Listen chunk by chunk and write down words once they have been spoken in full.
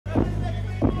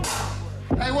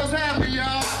Hey, what's happening,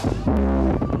 y'all?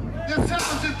 This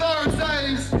Talented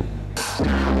Thursdays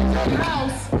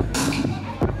house.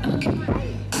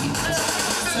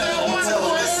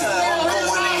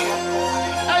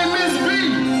 Hey, Miss B,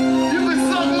 you can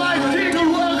suck my dick, you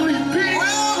ugly bitch.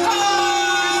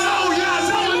 Oh, y'all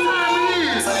know what time it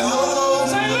is. Say hello.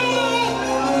 Say hello.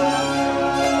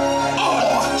 Oh,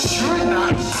 you're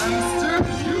not gangster.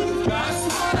 You got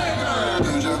swagger.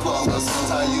 Use your clothes, but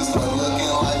sometimes you start looking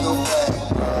like a fag.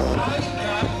 I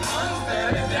got guns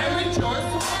that damage your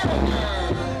swagger.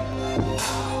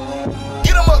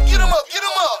 Get 'em up, get 'em up, get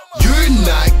 'em up. You're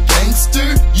not gangster,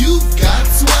 you got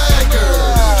swagger.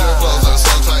 Use your clothes, but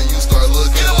sometimes you start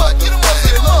looking like a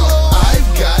fag. I've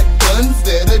got guns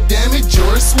that'll damage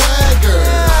your swagger.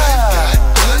 I've got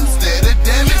guns that'll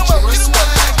damage your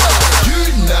swagger.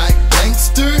 You're not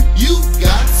gangster, you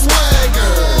got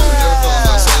swagger. Use your clothes,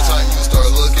 but sometimes you start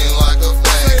looking like a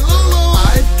fag.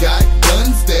 I've got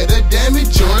guns that'll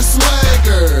damage your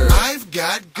swagger. I've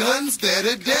got guns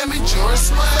that'll damage your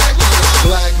swagger.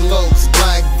 Black locs,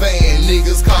 black van,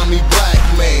 niggas call me black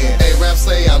man. Hey, rap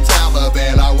say I'm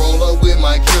Taliban, I roll up with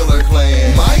my killer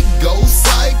clan. Might go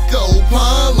psycho,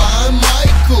 pine line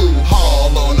Michael.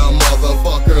 Haul on a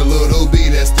motherfucker, little B,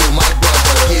 that's still my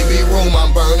brother. Give me room,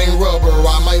 I'm burning rubber,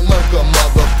 I might murk a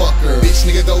motherfucker. Bitch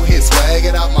nigga go hit, swag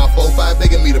it out, my 4-5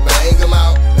 begging me to bang him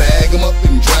out. Bag him up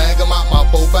and drag him out, my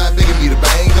 4-5 begging me to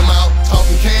bang him out.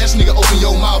 Talking cash, nigga, open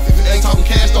your mouth. If you ain't talking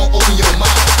cash, don't open your mouth.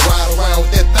 Ride around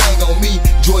with that thing on me,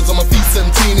 Jordans on my feet,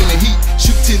 17 in the heat.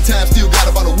 Shoot 10 times, still got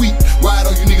about a week. Ride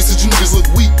on you niggas since you niggas look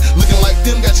weak. Looking like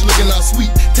them, got you looking all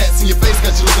sweet. Tats in your face,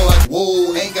 got you looking like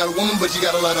whoa. Ain't got a woman, but you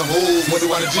got a lot of hoes. Wonder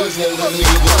why the judge won't let a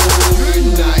nigga go.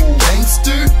 You're not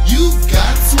gangster, you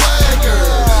got swagger.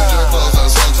 Use your clothes,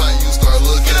 and sometimes you start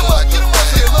looking like a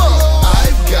fag.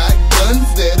 I've got guns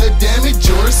that'll damage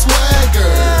your swagger.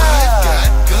 I've got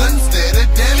guns that'll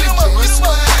damage your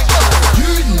swagger.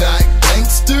 You're not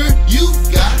gangster, you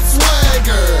got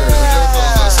swagger. Use your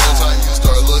clothes, and sometimes you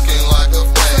start looking like a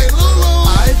fag.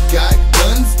 I've got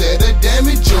guns that'll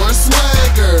damage your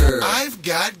swagger. I've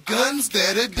got guns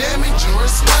that'll damage your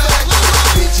swagger.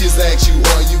 Bitches ask you,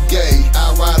 are you gay?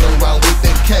 I ride around with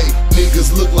that K.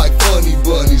 Niggas look like funny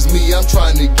bunnies. Me, I'm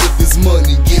trying to get this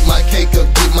money. Get my cake up,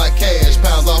 get my cash.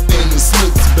 Pounds off in the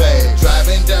Snooks bag.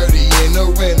 Driving dirty in a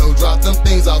rental. Drop them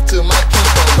things off to my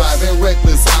kinfolk. Driving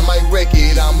reckless, I might wreck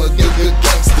it. I'm a good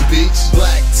gangster, bitch.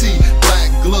 Black tee, black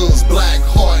gloves, black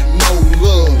heart, no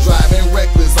love. Driving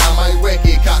reckless, I might wreck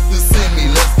it. Cock the semi,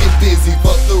 let's get busy.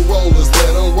 Fuck the rollers,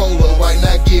 let them roll up. Right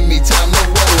now, give me time to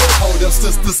roll up. Hold up,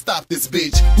 sister, stop this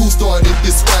bitch. Who started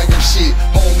this swagger shit?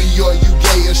 Homie, are you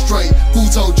gay or straight? Who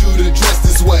told you to dress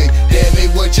this way? Damn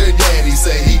it, what your daddy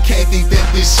say? He can't think that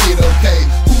this shit okay.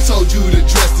 Who told you to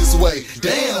dress this way?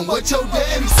 Damn, what your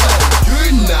daddy say?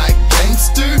 You're not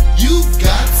gangster, you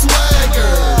got swagger.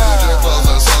 Use your clothes,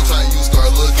 and sometimes you start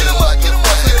looking like a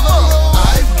fag.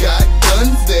 I've got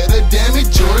guns that'll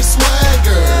damage your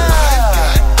swagger. I've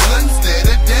got guns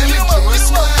that'll damage your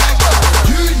swagger.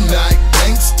 You're not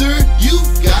gangster, you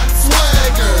got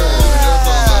swagger. Use your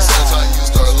clothes, and sometimes you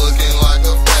start looking like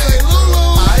a fag.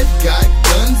 I've got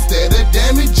guns that'll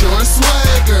damage your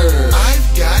swagger. I've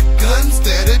got guns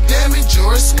that'll damage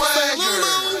your swagger.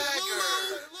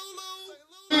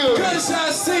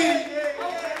 Gunshot scene.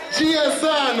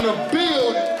 GSI in the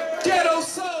building. D.o.s.